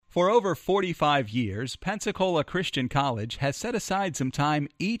For over 45 years, Pensacola Christian College has set aside some time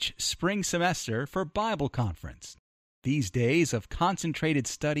each spring semester for Bible conference. These days of concentrated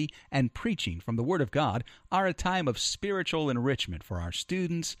study and preaching from the Word of God are a time of spiritual enrichment for our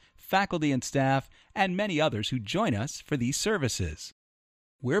students, faculty and staff, and many others who join us for these services.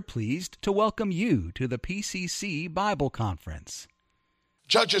 We're pleased to welcome you to the PCC Bible Conference.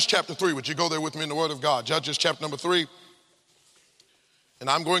 Judges chapter 3. Would you go there with me in the Word of God? Judges chapter number 3. And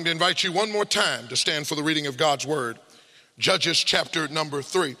I'm going to invite you one more time to stand for the reading of God's Word. Judges chapter number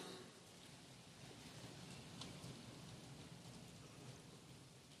 3.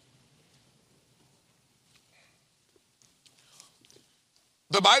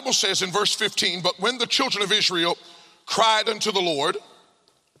 The Bible says in verse 15, "But when the children of Israel cried unto the Lord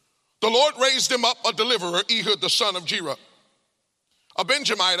raised him up a deliverer, Ehud the son of Gera, a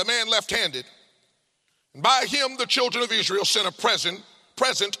Benjamite, a man left-handed. And by him the children of Israel sent a present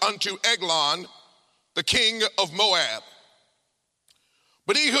unto Eglon, the king of Moab.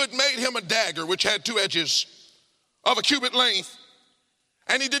 But Ehud made him a dagger which had 2 edges of a cubit length,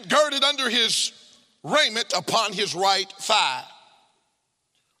 and he did gird it under his raiment upon his right thigh.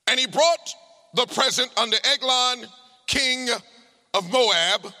 And he brought the present unto Eglon, king of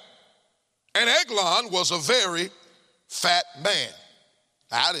Moab, and Eglon was a very fat man."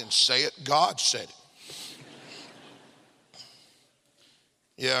 I didn't say it, God said it.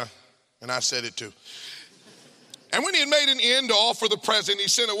 Yeah, and I said it too. "And when he had made an end to offer the present, he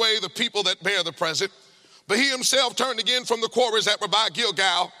sent away the people that bear the present. But he himself turned again from the quarries that were by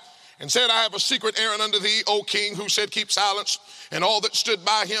Gilgal, and said, I have a secret errand unto thee, O king, who said, Keep silence. And all that stood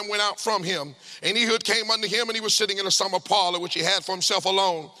by him went out from him. And Ehud came unto him, and he was sitting in a summer parlor, which he had for himself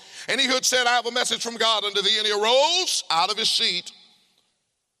alone. And Ehud said, I have a message from God unto thee. And he arose out of his seat.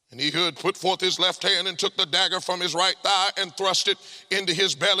 And Ehud put forth his left hand and took the dagger from his right thigh and thrust it into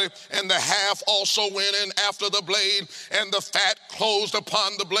his belly. And the half also went in after the blade, and the fat closed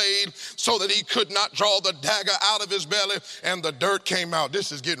upon the blade, so that he could not draw the dagger out of his belly, and the dirt came out."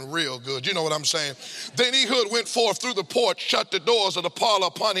 This is getting real good. You know what I'm saying? "Then Ehud went forth through the porch, shut the doors of the parlor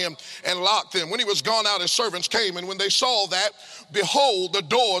upon him, and locked them. When he was gone out, his servants came, and when they saw that, behold, the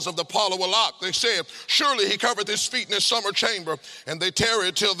doors of the parlor were locked. They said, Surely he covered his feet in his summer chamber. And they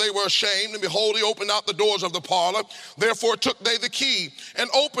tarried till they were ashamed, and behold, he opened out the doors of the parlor. Therefore took they the key and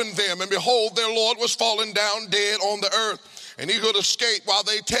opened them, and behold, their Lord was fallen down dead on the earth. And Ehud escaped while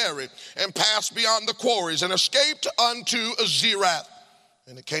they tarried, and passed beyond the quarries, and escaped unto Zerath.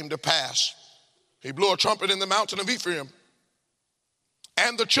 And it came to pass, he blew a trumpet in the mountain of Ephraim,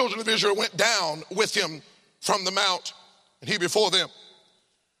 and the children of Israel went down with him from the mount, and he before them.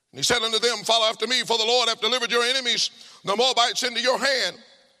 And he said unto them, Follow after me, for the Lord hath delivered your enemies, the Moabites, into your hand.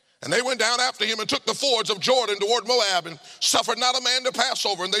 And they went down after him and took the fords of Jordan toward Moab, and suffered not a man to pass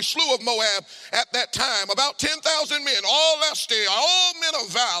over. And they slew of Moab at that time about 10,000 men, all lusty, all men of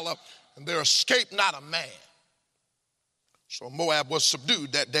valor, and there escaped not a man. So Moab was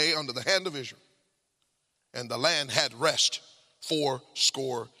subdued that day under the hand of Israel, and the land had rest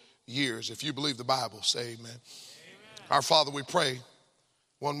 80 years. If you believe the Bible, say amen. Our Father, we pray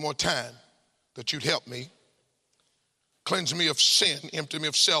one more time that you'd help me. Cleanse me of sin, empty me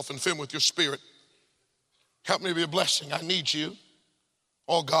of self, and fill me with your Spirit. Help me to be a blessing. I need you.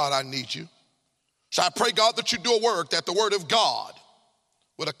 Oh God, I need you. So I pray, God, that you do a work, that the Word of God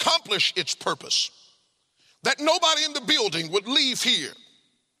would accomplish its purpose, that nobody in the building would leave here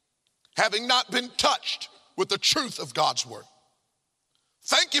having not been touched with the truth of God's Word.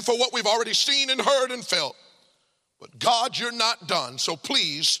 Thank you for what we've already seen and heard and felt. But God, you're not done, so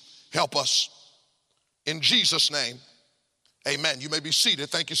please help us. In Jesus' name, amen. You may be seated.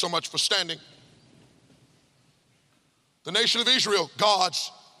 Thank you so much for standing. The nation of Israel,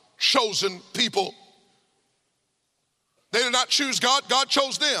 God's chosen people. They did not choose God, God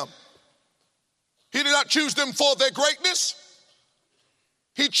chose them. He did not choose them for their greatness.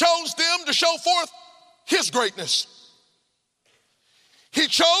 He chose them to show forth his greatness. He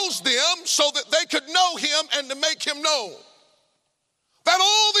chose them so that they could know him and to make him known, that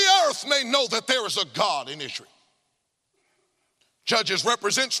all the earth may know that there is a God in Israel. Judges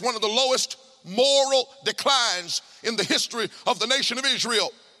represents one of the lowest moral declines in the history of the nation of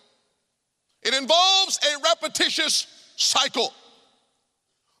Israel. It involves a repetitious cycle.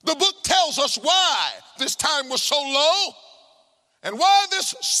 The book tells us why this time was so low and why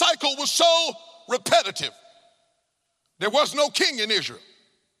this cycle was so repetitive. There was no king in Israel.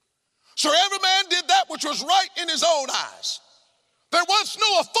 So every man did that which was right in his own eyes. There was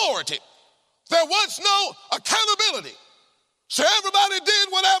no authority. There was no accountability. So everybody did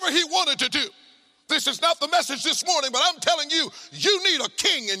whatever he wanted to do. This is not the message this morning, but I'm telling you, you need a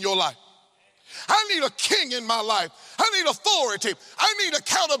king in your life. I need a king in my life. I need authority. I need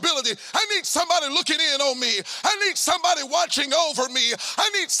accountability. I need somebody looking in on me. I need somebody watching over me. I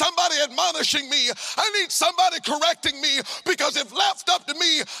need somebody admonishing me. I need somebody correcting me, because if left up to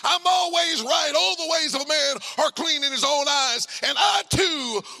me, I'm always right. All the ways of a man are clean in his own eyes, and I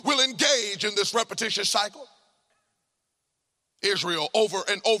too will engage in this repetitious cycle. Israel, over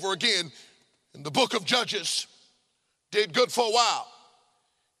and over again in the book of Judges, did good for a while,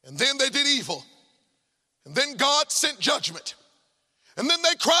 and then they did evil. And then God sent judgment. And then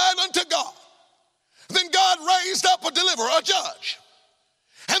they cried unto God. And then God raised up a deliverer, a judge.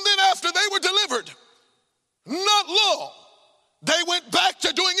 And then after they were delivered, not long, they went back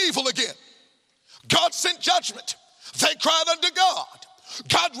to doing evil again. God sent judgment. They cried unto God.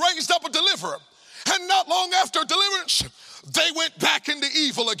 God raised up a deliverer. And not long after deliverance, they went back into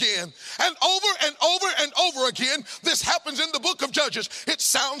evil again. And over again, this happens in the book of Judges. It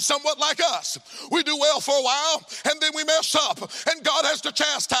sounds somewhat like us. We do well for a while, and then we mess up, and God has to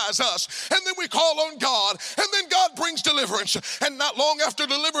chastise us. And then we call on God, and then God brings deliverance. And not long after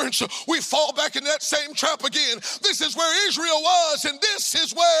deliverance, we fall back in that same trap again. This is where Israel was, and this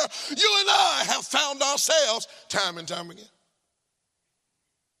is where you and I have found ourselves time and time again.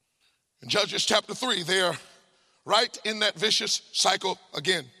 In Judges chapter 3, they're right in that vicious cycle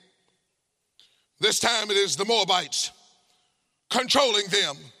again. This time it is the Moabites controlling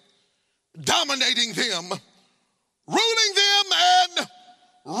them, dominating them, ruling them, and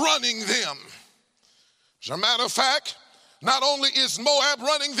running them. As a matter of fact, not only is Moab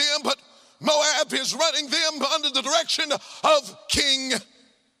running them, but Moab is running them under the direction of King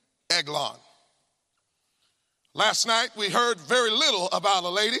Eglon. Last night we heard very little about a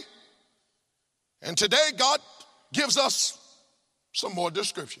lady, and today God gives us some more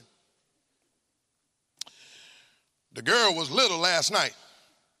description. The girl was little last night.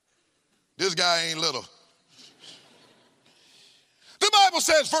 This guy ain't little. The Bible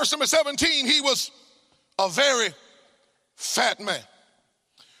says, verse number 17, he was a very fat man.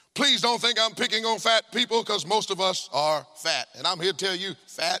 Please don't think I'm picking on fat people, because most of us are fat. And I'm here to tell you,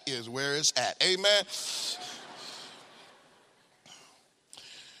 fat is where it's at. Amen.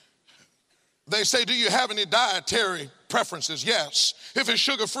 They say, do you have any dietary preferences? Yes. If it's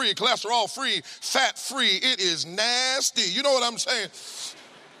sugar-free, cholesterol-free, fat-free, it is nasty. You know what I'm saying?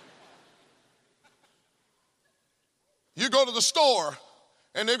 You go to the store,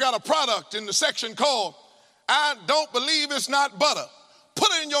 and they've got a product in the section called, I don't believe it's not butter. Put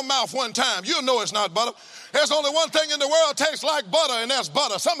it in your mouth one time. You'll know it's not butter. There's only one thing in the world that tastes like butter, and that's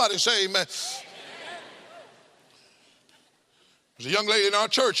butter. Somebody say amen. There's a young lady in our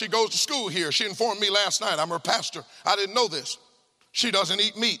church. She goes to school here. She informed me last night. I'm her pastor. I didn't know this. She doesn't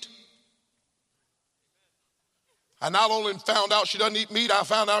eat meat. I not only found out she doesn't eat meat, I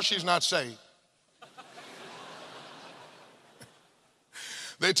found out she's not saved.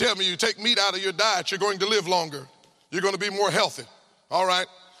 They tell me you take meat out of your diet, you're going to live longer. You're going to be more healthy. All right,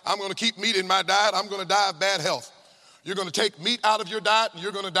 I'm going to keep meat in my diet. I'm going to die of bad health. You're going to take meat out of your diet, and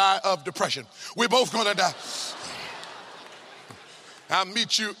you're going to die of depression. We're both going to die. I'll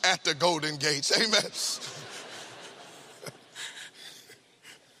meet you at the Golden Gates. Amen. Eglon's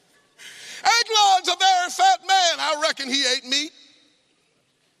a very fat man. I reckon he ate meat.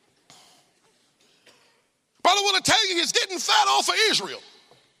 But I want to tell you, he's getting fat off of Israel.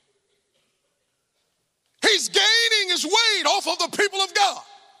 He's gaining his weight off of the people of God.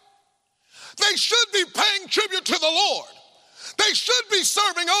 They should be paying tribute to the Lord. They should be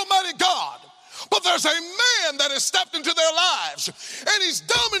serving Almighty God. But there's a man that has stepped into their lives, and he's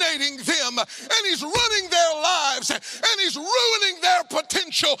dominating them, and he's running their lives, and he's ruining their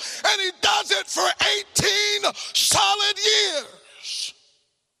potential, and he does it for 18 solid years.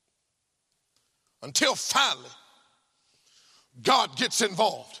 Until finally, God gets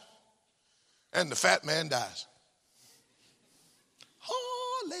involved, and the fat man dies.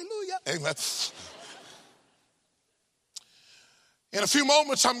 Hallelujah. Amen. In a few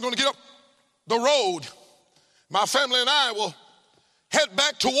moments, I'm going to get up the road. My family and I will head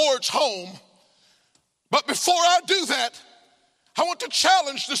back towards home. But before I do that, I want to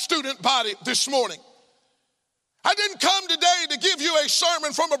challenge the student body this morning. I didn't come today to give you a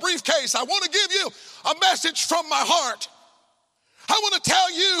sermon from a briefcase. I want to give you a message from my heart. I want to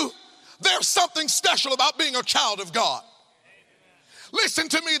tell you there's something special about being a child of God. Listen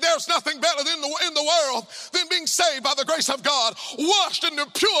to me, there's nothing better in the world than being saved by the grace of God, washed in the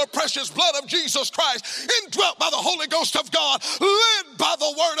pure, precious blood of Jesus Christ, indwelt by the Holy Ghost of God, led by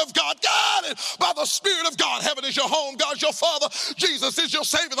the Word of God, guided by the Spirit of God. Heaven is your home, God's your Father, Jesus is your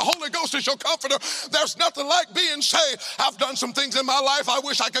Savior, the Holy Ghost is your Comforter. There's nothing like being saved. I've done some things in my life I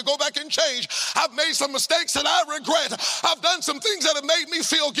wish I could go back and change. I've made some mistakes that I regret. I've done some things that have made me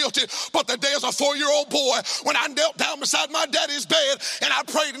feel guilty. But the day as a 4-year-old boy, when I knelt down beside my daddy's bed and I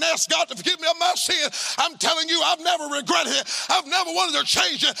prayed and asked God to forgive me of my sin, I'm telling you, I've never regretted it. I've never wanted to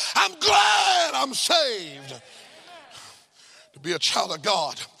change it. I'm glad I'm saved. To be a child of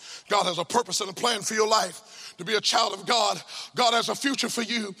God, God has a purpose and a plan for your life. To be a child of God, God has a future for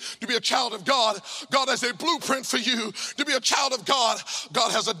you. To be a child of God, God has a blueprint for you. To be a child of God,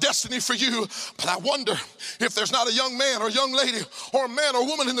 God has a destiny for you. But I wonder if there's not a young man or young lady or a man or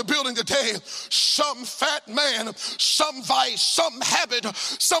woman in the building today, some fat man, some vice, some habit,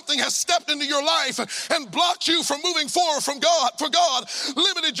 something has stepped into your life and blocked you from moving forward for God,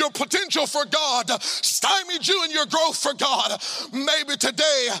 limited your potential for God, stymied you in your growth for God. Maybe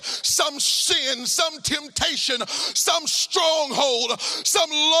today, some sin, some temptation, some stronghold, some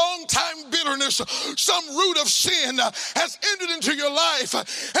long-time bitterness, some root of sin has entered into your life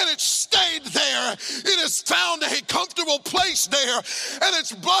and it's stayed there. It has found a comfortable place there and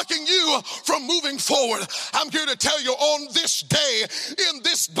it's blocking you from moving forward. I'm here to tell you on this day in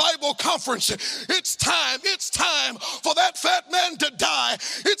this Bible conference, it's time for that fat man to die.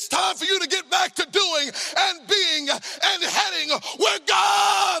 It's time for you to get back to doing and being and heading where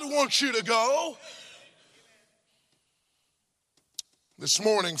God wants you to go. This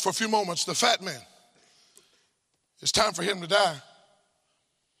morning, for a few moments, the fat man, it's time for him to die.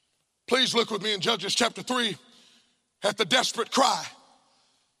 Please look with me in Judges chapter 3 at the desperate cry.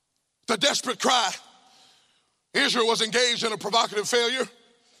 The desperate cry. Israel was engaged in a provocative failure.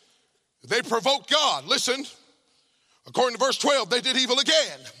 They provoked God. Listen, according to verse 12, they did evil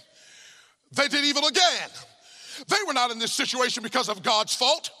again. They did evil again. They were not in this situation because of God's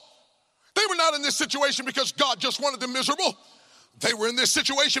fault. They were not in this situation because God just wanted them miserable. They were in this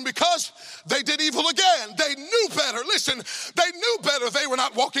situation because they did evil again. They knew better. Listen, they knew better. They were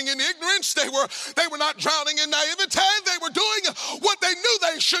not walking in ignorance. They were not drowning in naivete. They were doing what they knew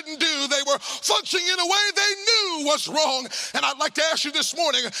they shouldn't do. They were functioning in a way they knew was wrong. And I'd like to ask you this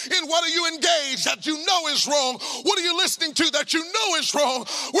morning, in what are you engaged that you know is wrong? What are you listening to that you know is wrong?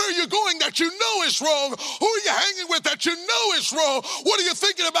 Where are you going that you know is wrong? Who are you hanging with that you know is wrong? What are you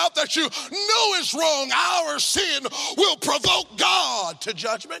thinking about that you know is wrong? Our sin will provoke God to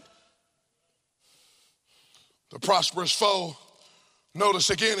judgment. The prosperous foe. Notice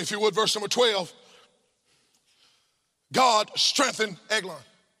again, if you would, verse number 12. God strengthened Eglon.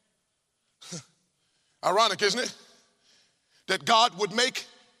 Ironic, isn't it? That God would make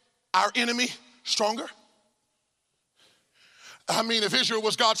our enemy stronger. I mean, if Israel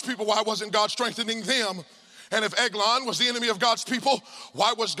was God's people, why wasn't God strengthening them? And if Eglon was the enemy of God's people,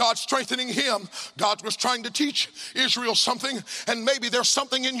 why was God strengthening him? God was trying to teach Israel something, and maybe there's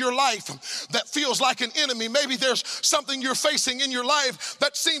something in your life that feels like an enemy. Maybe there's something you're facing in your life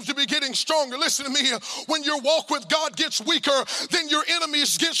that seems to be getting stronger. Listen to me, when your walk with God gets weaker, then your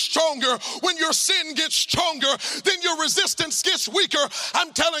enemies get stronger. When your sin gets stronger, then your resistance gets weaker.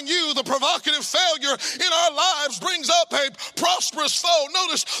 I'm telling you, the provocative failure in our lives brings up a prosperous foe.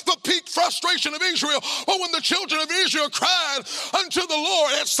 Notice the peak frustration of Israel. But when the children of Israel cried unto the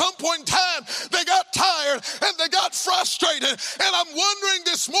Lord, at some point in time, they got tired and they got frustrated. And I'm wondering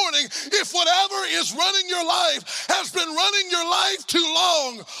this morning if whatever is running your life has been running your life too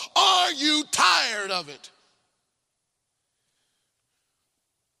long. Are you tired of it?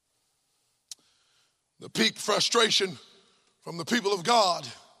 The peak frustration from the people of God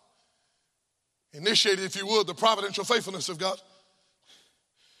initiated, if you would, the providential faithfulness of God.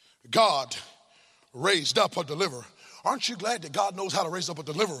 God raised up a deliverer. Aren't you glad that God knows how to raise up a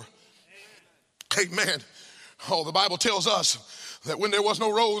deliverer? Amen. Oh, the Bible tells us that when there was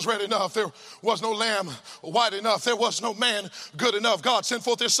no rose red enough, there was no lamb white enough, there was no man good enough, God sent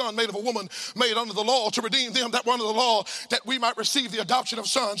forth his son, made of a woman, made under the law, to redeem them that were under the law, that we might receive the adoption of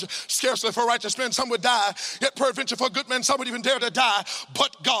sons. Scarcely for righteous men some would die, yet peradventure for good men some would even dare to die.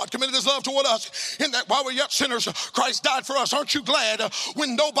 But God commended his love toward us, in that while we're yet sinners, Christ died for us. Aren't you glad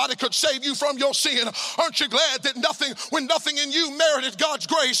when nobody could save you from your sin? Aren't you glad that when nothing in you merited God's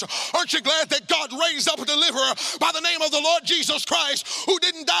grace? Aren't you glad that God raised up a deliverer by the name of the Lord Jesus Christ, who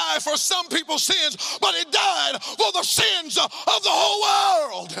didn't die for some people's sins, but he died for the sins of the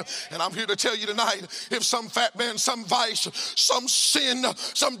whole world? And I'm here to tell you tonight, if some fat man, some vice, some sin,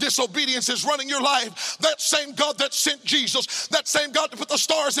 some disobedience is running your life, that same God that sent Jesus, that same God that put the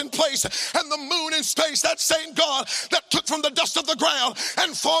stars in place and the moon in space, that same God that took from the dust of the ground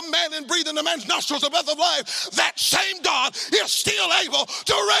and formed man and breathed in the man's nostrils the breath of life, that same God is still able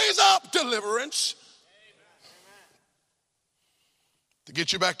to raise up deliverance to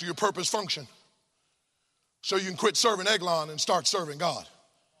get you back to your purpose function, so you can quit serving Eglon and start serving God.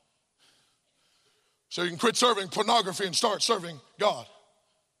 So you can quit serving pornography and start serving God.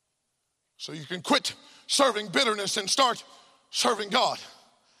 So you can quit serving bitterness and start serving God.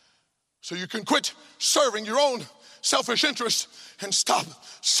 So you can quit serving your own selfish interests and stop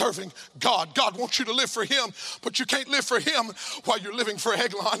serving God. God wants you to live for him, but you can't live for him while you're living for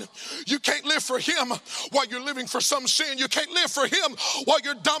Eglon. You can't live for him while you're living for some sin. You can't live for him while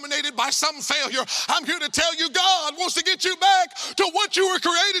you're dominated by some failure. I'm here to tell you, God wants to get you back to what you were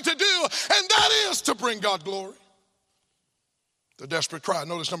created to do, and that is to bring God glory. The desperate cry.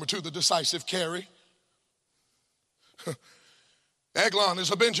 Notice number 2, the decisive carry. Eglon is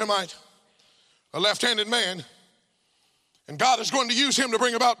a Benjamite, a left-handed man, and God is going to use him to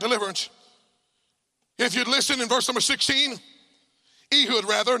bring about deliverance. If you'd listen in verse number 16, Ehud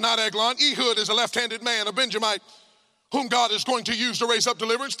rather, not Eglon. Ehud is a left-handed man, a Benjamite, whom God is going to use to raise up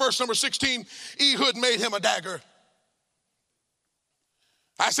deliverance. Verse number 16, Ehud made him a dagger.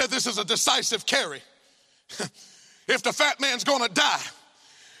 I said this is a decisive carry. If the fat man's going to die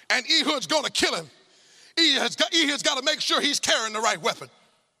and Ehud's going to kill him, Ehud's got to make sure he's carrying the right weapon.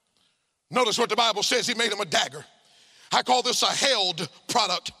 Notice what the Bible says. He made him a dagger. I call this a held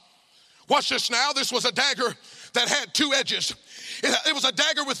product. Watch this now. This was a dagger that had 2 edges. It was a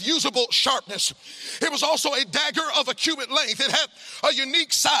dagger with usable sharpness. It was also a dagger of a cubit length. It had a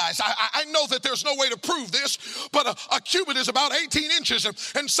unique size. I know that there's no way to prove this, but a cubit is about 18 inches.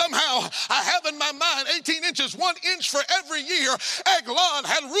 And somehow I have in my mind 18 inches, 1 inch for every year. Eglon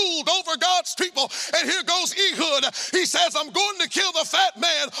had ruled over God's people. And here goes Ehud. He says, I'm going to kill the fat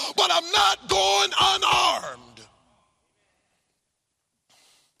man, but I'm not going unarmed.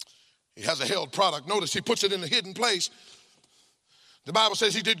 He has a held product. Notice he puts it in a hidden place. The Bible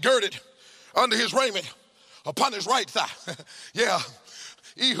says he did gird it under his raiment upon his right thigh. Yeah.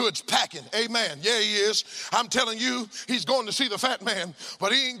 Ehud's packing. Amen. Yeah, he is. I'm telling you, he's going to see the fat man,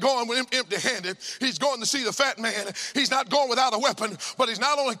 but he ain't going with him empty-handed. He's going to see the fat man. He's not going without a weapon, but he's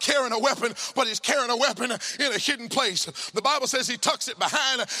not only carrying a weapon, but he's carrying a weapon in a hidden place. The Bible says he tucks it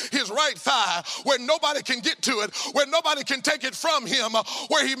behind his right thigh where nobody can get to it, where nobody can take it from him,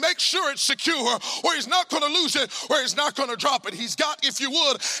 where he makes sure it's secure, where he's not going to lose it, where he's not going to drop it. He's got, if you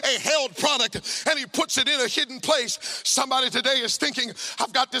would, a held product, and he puts it in a hidden place. Somebody today is thinking,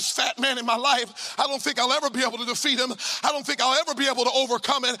 I've got this fat man in my life. I don't think I'll ever be able to defeat him. I don't think I'll ever be able to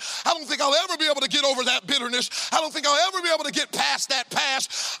overcome it. I don't think I'll ever be able to get over that bitterness. I don't think I'll ever be able to get past that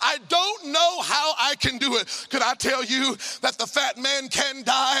past. I don't know how I can do it. Could I tell you that the fat man can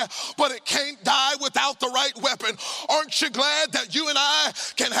die, but it can't die without the right weapon? Aren't you glad that you and I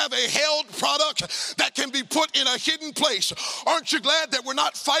can have a held product that can be put in a hidden place? Aren't you glad that we're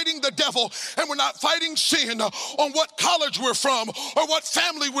not fighting the devil and we're not fighting sin on what college we're from or what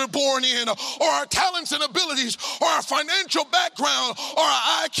family we're born in or our talents and abilities or our financial background or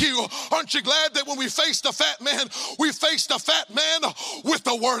our IQ? Aren't you glad that when we face the fat man, we face the fat man with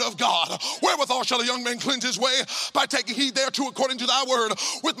the word of God? Wherewithal shall a young man cleanse his way? By taking heed thereto according to thy word.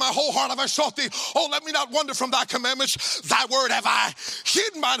 With my whole heart have I sought thee. Oh, let me not wander from thy commandments. Thy word have I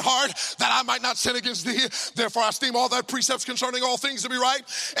hid in mine heart that I might not sin against thee. Therefore I esteem all thy precepts concerning all things to be right,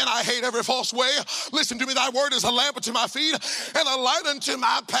 and I hate every false way. Listen to me, thy word is a lamp unto my feet and a light unto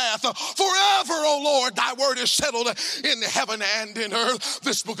my path. Forever, O Lord, thy word is settled in heaven and in earth.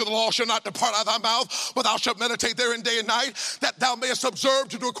 This book of the law shall not depart out of thy mouth, but thou shalt meditate therein day and night, that thou mayest observe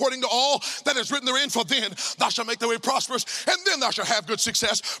to do according to all that is written therein. For then thou shalt make thy way prosperous, and then thou shalt have good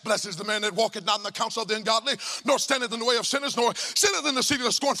success. Blessed is the man that walketh not in the counsel of the ungodly, nor standeth in the way of sinners, nor sitteth in the seat of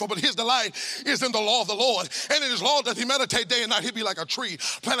the scornful, but his delight is in the law of the Lord, and in his law doth he meditate day and night. He be like a tree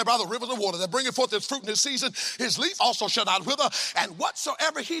planted by the rivers of water, that bringeth forth its fruit in his season. His leaf also shall not wither, and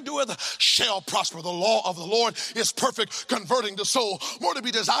whatsoever he doeth shall prosper. The law of the Lord is perfect, converting the soul. More to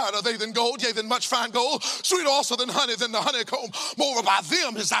be desired are they than gold, yea, than much fine gold, sweeter also than honey, than the honeycomb. Moreover, by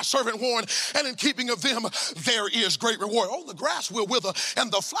them is thy servant warned, and in keeping of them there is great reward. Oh, the grass will wither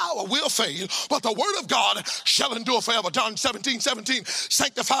and the flower will fade, but the word of God shall endure forever. John 17:17,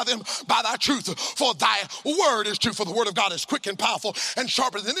 sanctify them by thy truth, for thy word is true. For the word of God is quick and powerful and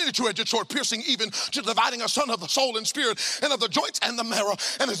sharper than any two-edged sword, piercing even to dividing asunder of the soul and spirit and of the joints and the marrow,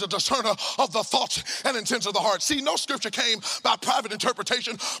 and is a discerner of the thoughts and intents of the heart. See, no scripture came by private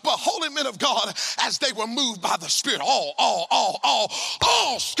interpretation, but holy men of God, as they were moved by the Spirit. All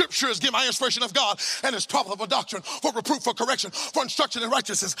scripture is given by inspiration of God and is profitable for doctrine, for reproof, for correction, for instruction in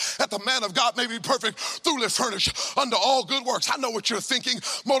righteousness, that the man of God may be perfect, thoroughly furnished unto all good works. I know what you're thinking.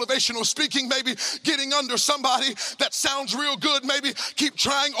 Motivational speaking, maybe getting under somebody that sounds real good, maybe keep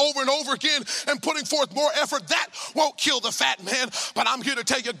trying over and over again and putting forth more effort. That won't kill the fat man. But I'm here to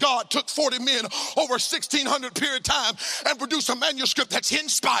tell you, God took 40 men over 1,600 period of time and produced a manuscript that's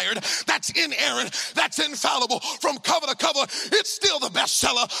inspired, that's inerrant, that's infallible from cover to cover. It's still the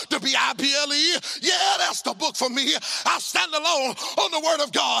bestseller, the B-I-B-L-E. Yeah, that's the book for me. I stand alone on the word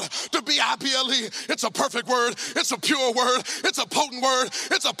of God, the B-I-B-L-E. It's a perfect word. It's a pure word. It's a potent word.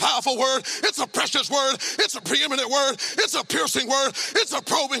 It's a powerful word. It's a precious word. It's a preeminent word. It's a piercing word. It's a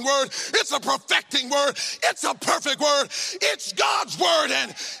probing word. It's a perfecting word. It's a perfect word. It's God's word,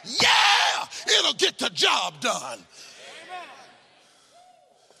 and yeah, it'll get the job done.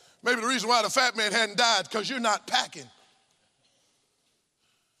 Maybe the reason why the fat man hadn't died, because you're not packing.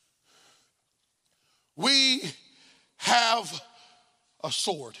 We have a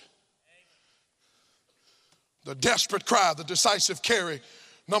sword. The desperate cry, the decisive carry.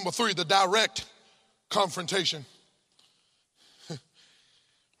 Number 3, the direct confrontation.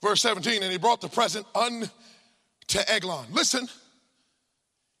 Verse 17, and he brought the present unto Eglon. Listen,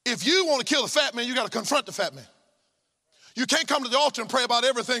 if you want to kill the fat man, you got to confront the fat man. You can't come to the altar and pray about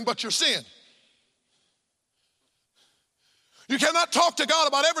everything but your sin. You cannot talk to God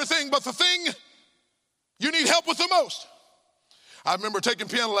about everything but the thing you need help with the most. I remember taking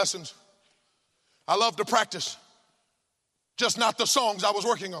piano lessons. I loved to practice, just not the songs I was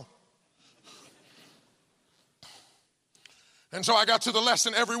working on. And so I got to the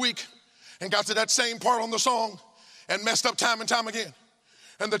lesson every week and got to that same part on the song and messed up time and time again.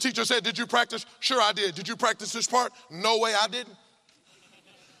 And the teacher said, did you practice? Sure I did. Did you practice this part? No way I didn't.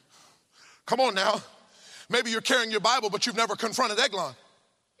 Come on now. Maybe you're carrying your Bible, but you've never confronted Eglon.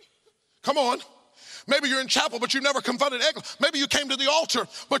 Come on. Maybe you're in chapel, but you've never confronted Eglon. Maybe you came to the altar,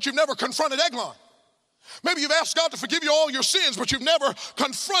 but you've never confronted Eglon. Maybe you've asked God to forgive you all your sins, but you've never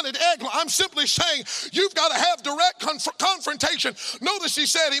confronted Eglon. I'm simply saying you've got to have direct confrontation. Notice he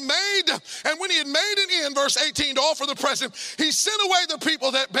said he made, and when he had made an end, verse 18, to offer the present, he sent away the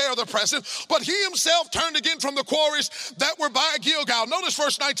people that bear the present, but he himself turned again from the quarries that were by Gilgal. Notice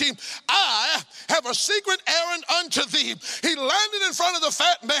verse 19, I have a secret errand unto thee. He landed in front of the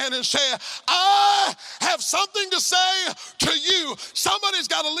fat man and said, I have something to say to you. Somebody's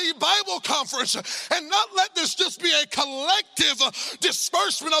got to leave Bible conference and not let this just be a collective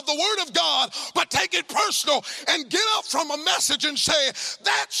disbursement of the word of God, but take it personal and get up from a message and say,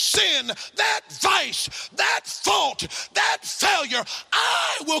 that sin, that vice, that fault, that failure,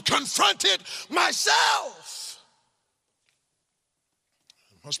 I will confront it myself.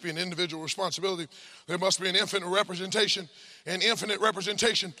 There must be an individual responsibility. There must be an infinite representation. An infinite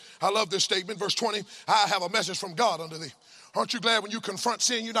representation. I love this statement. Verse 20, I have a message from God unto thee. Aren't you glad when you confront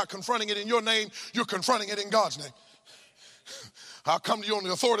sin, you're not confronting it in your name, you're confronting it in God's name? I'll come to you on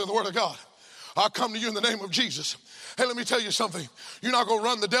the authority of the word of God. I'll come to you in the name of Jesus. Hey, let me tell you something. You're not going to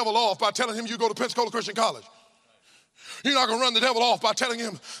run the devil off by telling him you go to Pensacola Christian College. You're not going to run the devil off by telling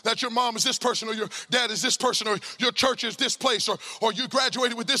him that your mom is this person or your dad is this person or your church is this place or you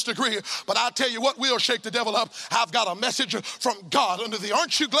graduated with this degree. But I'll tell you what will shake the devil up. I've got a message from God unto thee.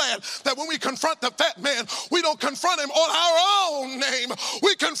 Aren't you glad that when we confront the fat man, we don't confront him on our own name.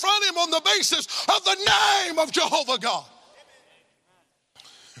 We confront him on the basis of the name of Jehovah God.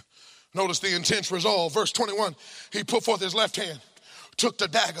 Notice the intense resolve. Verse 21, he put forth his left hand, took the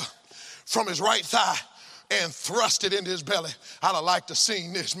dagger from his right thigh, and thrust it into his belly. I'd have liked to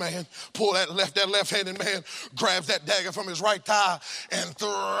seen this, man. Pull that left-handed man, grabs that dagger from his right thigh and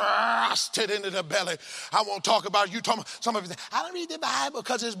thrust it into the belly. I won't talk about it. You talking about, some of you say, I don't read the Bible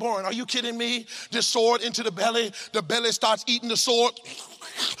because it's boring. Are you kidding me? This sword into the belly starts eating the sword.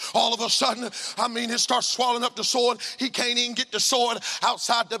 All of a sudden, it starts swallowing up the sword. He can't even get the sword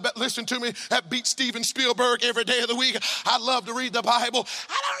outside the belly. Listen to me, that beats Steven Spielberg every day of the week. I love to read the Bible.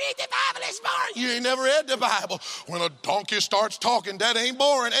 I don't read the Bible, it's boring. You ain't never read the Bible. When a donkey starts talking, that ain't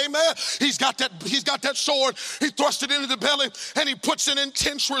boring. Amen. He's got that sword. He thrusts it into the belly and he puts an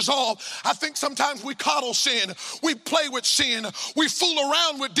intense resolve. I think sometimes we coddle sin. We play with sin. We fool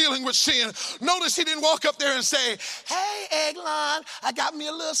around with dealing with sin. Notice he didn't walk up there and say, hey, Eglon, I got me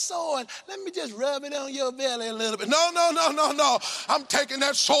a little sword. Let me just rub it on your belly a little bit. No. I'm taking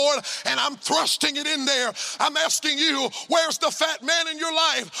that sword and I'm thrusting it in there. I'm asking you, where's the fat man in your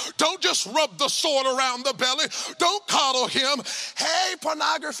life? Don't just rub the sword around the belly. Don't coddle him. Hey,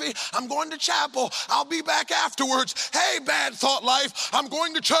 pornography, I'm going to chapel. I'll be back afterwards. Hey, bad thought life, I'm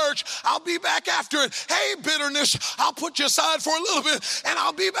going to church. I'll be back after it. Hey, bitterness, I'll put you aside for a little bit and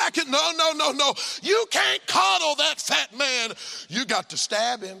I'll be back. No. You can't coddle that fat man. You got to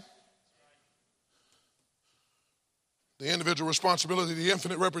stab him. The individual responsibility, the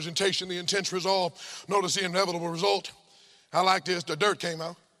infinite representation, the intense resolve. Notice the inevitable result. I like this. The dirt came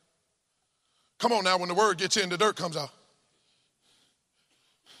out. Come on now, when the word gets in, the dirt comes out.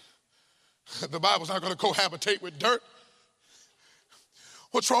 The Bible's not going to cohabitate with dirt.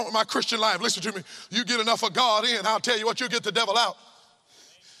 What's wrong with my Christian life? Listen to me. You get enough of God in, I'll tell you what, you'll get the devil out.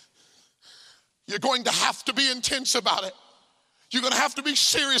 You're going to have to be intense about it. You're going to have to be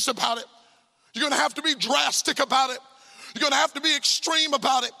serious about it. You're going to have to be drastic about it. You're going to have to be extreme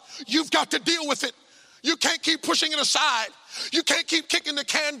about it. You've got to deal with it. You can't keep pushing it aside. You can't keep kicking the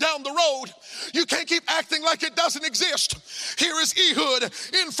can down the road. You can't keep acting like it doesn't exist. Here is Ehud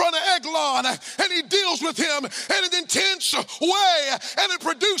in front of Eglon, and he deals with him in an intense way, and it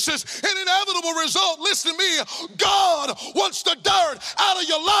produces an inevitable result. Listen to me. God wants the dirt out of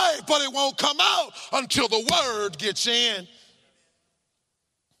your life, but it won't come out until the word gets in.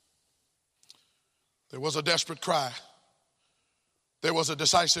 There was a desperate cry. There was a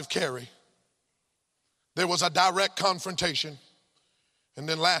decisive carry. There was a direct confrontation. And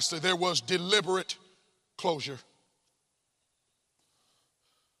then lastly, there was deliberate closure.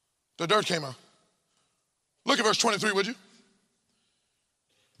 The dirt came out. Look at verse 23, would you?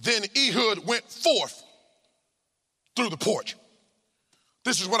 Then Ehud went forth through the porch.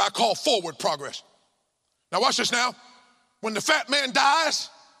 This is what I call forward progress. Now watch this now. When the fat man dies,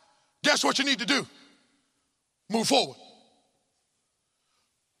 guess what you need to do? Move forward.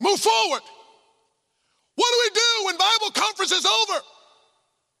 Move forward. What do we do when Bible conference is over?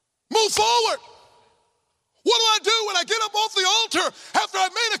 Move forward. What do I do when I get up off the altar after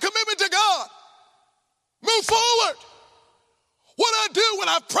I've made a commitment to God? Move forward. What do I do when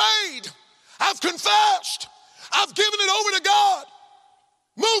I've prayed, I've confessed, I've given it over to God?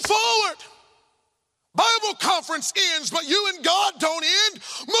 Move forward. Bible conference ends, but you and God don't end.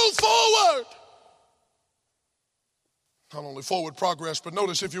 Move forward. Not only forward progress, but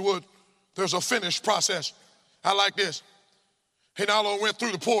notice, if you would, there's a finished process. I like this. He not only went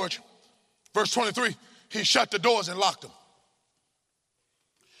through the porch, verse 23, he shut the doors and locked them.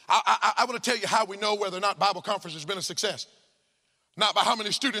 I want to tell you how we know whether or not Bible conference has been a success. Not by how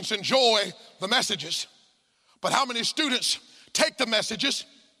many students enjoy the messages, but how many students take the messages,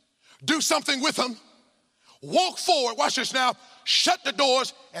 do something with them, walk forward, watch this now, shut the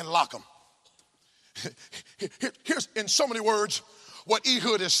doors and lock them. Here's, in so many words, what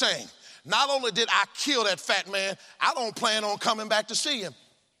Ehud is saying. Not only did I kill that fat man, I don't plan on coming back to see him.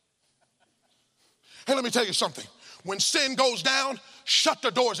 Hey, let me tell you something. When sin goes down, shut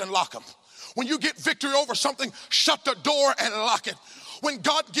the doors and lock them. When you get victory over something, shut the door and lock it. When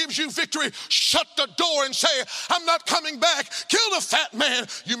God gives you victory, shut the door and say, I'm not coming back. Kill the fat man.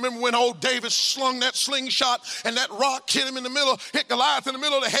 You remember when old David slung that slingshot and that rock hit him in the middle, hit Goliath in the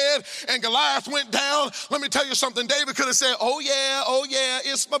middle of the head, and Goliath went down? Let me tell you something. David could have said, oh yeah,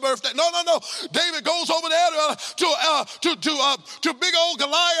 it's my birthday. No. David goes over there to big old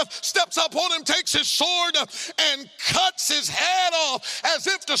Goliath, steps up on him, takes his sword and cuts his head off, as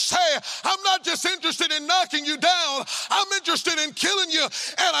if to say, I'm not just interested in knocking you down, I'm interested in killing you,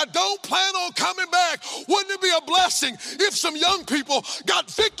 and I don't plan on coming back. Wouldn't it be a blessing if some young people got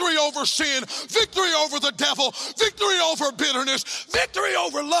victory over sin, victory over the devil, victory over bitterness, victory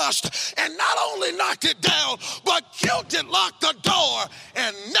over lust, and not only knocked it down, but killed it, locked the door,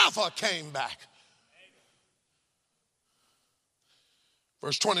 and never came back?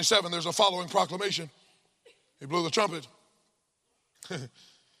 Verse 27, there's a following proclamation. He blew the trumpet.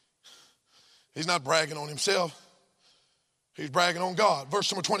 He's not bragging on himself. He's bragging on God.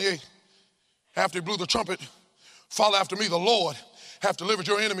 Verse number 28. After he blew the trumpet, follow after me, the Lord hath delivered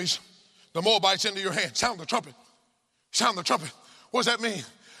your enemies, the Moabites, into your hand. Sound the trumpet. Sound the trumpet. What does that mean?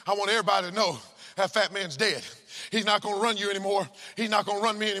 I want everybody to know that fat man's dead. He's not going to run you anymore. He's not going to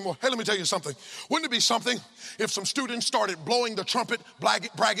run me anymore. Hey, let me tell you something. Wouldn't it be something if some students started blowing the trumpet,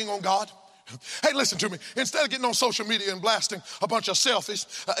 bragging on God? Hey, listen to me. Instead of getting on social media and blasting a bunch of selfies,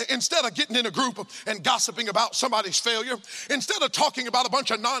 instead of getting in a group and gossiping about somebody's failure, instead of talking about a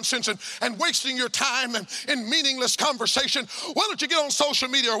bunch of nonsense and wasting your time in meaningless conversation, why don't you get on social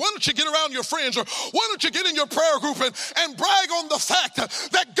media, or why don't you get around your friends, or why don't you get in your prayer group and brag on the fact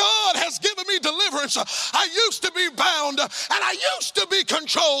that God has given me deliverance. I used to be bound, and I used to be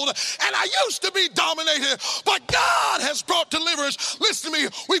controlled, and I used to be dominated, but God has brought deliverance. Listen to me.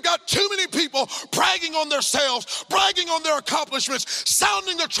 We've got too many people bragging on themselves, bragging on their accomplishments,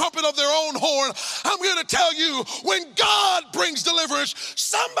 sounding the trumpet of their own horn. I'm here to tell you, when God brings deliverance,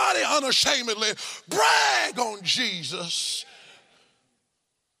 somebody unashamedly brag on Jesus.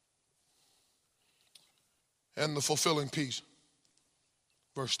 And the fulfilling peace.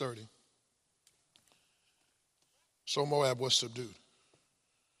 Verse 30. So Moab was subdued,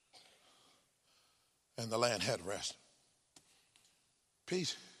 and the land had rest.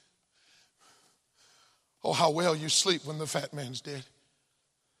 Peace. Oh, how well you sleep when the fat man's dead.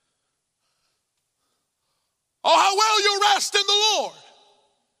 Oh, how well you rest in the Lord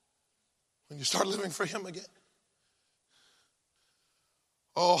when you start living for him again.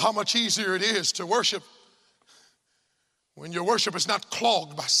 Oh, how much easier it is to worship when your worship is not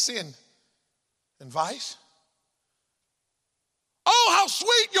clogged by sin and vice. Oh, how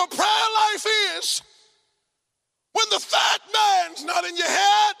sweet your prayer life is when the fat man's not in your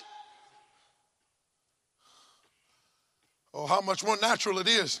head. Oh, how much more natural it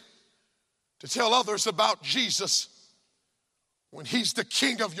is to tell others about Jesus when he's the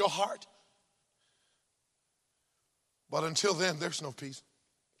king of your heart. But until then, there's no peace.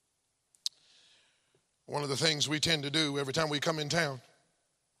 One of the things we tend to do every time we come in town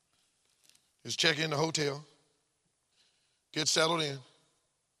is check in the hotel, get settled in,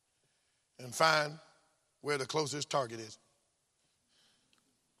 and find where the closest Target is.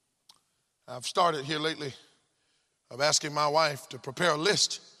 I've started here lately of asking my wife to prepare a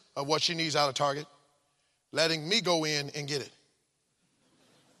list of what she needs out of Target, letting me go in and get it.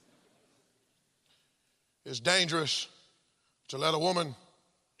 It's dangerous to let a woman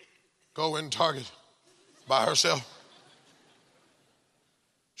go in Target by herself.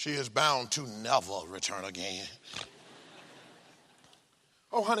 She is bound to never return again.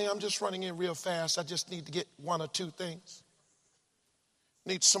 Oh, honey, I'm just running in real fast. I just need to get one or two things.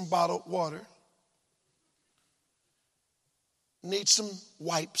 Need some bottled water. Need some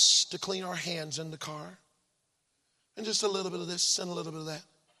wipes to clean our hands in the car. And just a little bit of this and a little bit of that.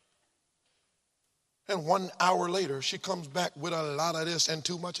 And 1 hour later, she comes back with a lot of this and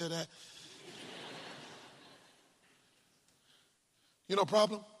too much of that. You know,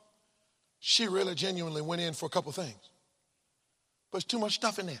 problem? She really genuinely went in for a couple things. But it's too much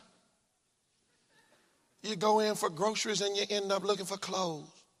stuff in there. You go in for groceries and you end up looking for clothes.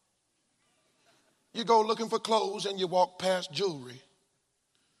 You go looking for clothes and you walk past jewelry.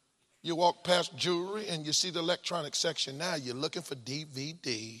 You walk past jewelry and you see the electronic section. Now you're looking for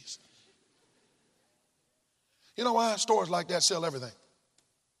DVDs. You know why? Stores like that sell everything.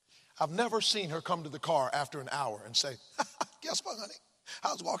 I've never seen her come to the car after an hour and say, guess what, honey?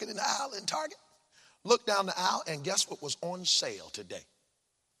 I was walking in the aisle in Target. Looked down the aisle and guess what was on sale today?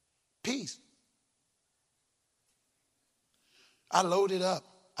 Peace. I loaded up.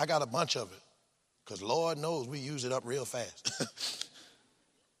 I got a bunch of it. Because Lord knows we use it up real fast.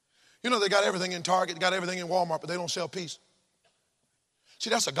 You know, they got everything in Target, they got everything in Walmart, but they don't sell peace. See,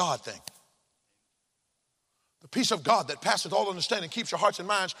 that's a God thing. The peace of God that passeth all understanding keeps your hearts and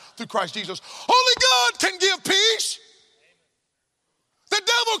minds through Christ Jesus. Only God can give peace. The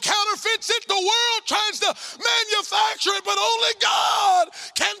devil counterfeits it. The world tries to manufacture it, but only God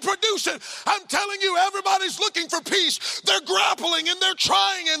can produce it. I'm telling you, everybody's looking for peace. They're grappling and they're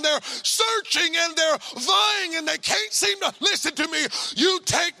trying and they're searching and they're vying and they can't seem to. Listen to me. You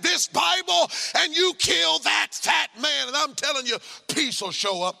take this Bible and you kill that fat man, and I'm telling you, peace will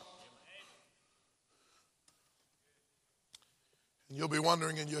show up. And you'll be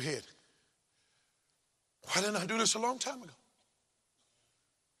wondering in your head, why didn't I do this a long time ago?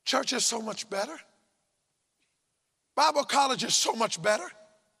 Church is so much better. Bible college is so much better.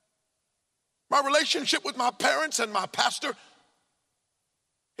 My relationship with my parents and my pastor,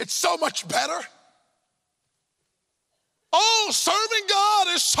 it's so much better. Oh, serving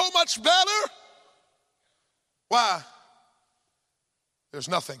God is so much better. Why? There's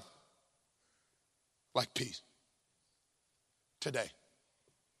nothing like peace. Today.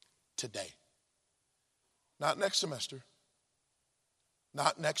 Not next semester.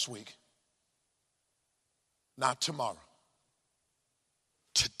 Not next week. Not tomorrow.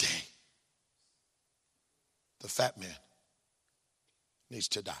 Today. The fat man needs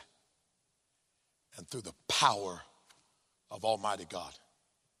to die. and through the power of Almighty God.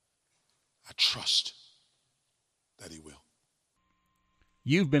 I trust that he will.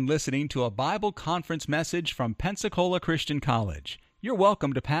 You've been listening to a Bible conference message from Pensacola Christian College. You're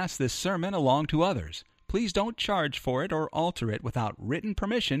welcome to pass this sermon along to others. Please don't charge for it or alter it without written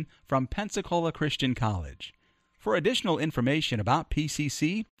permission from Pensacola Christian College. For additional information about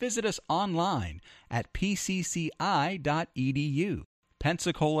PCC, visit us online at pcci.edu.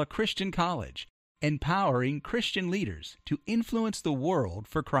 Pensacola Christian College, empowering Christian leaders to influence the world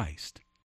for Christ.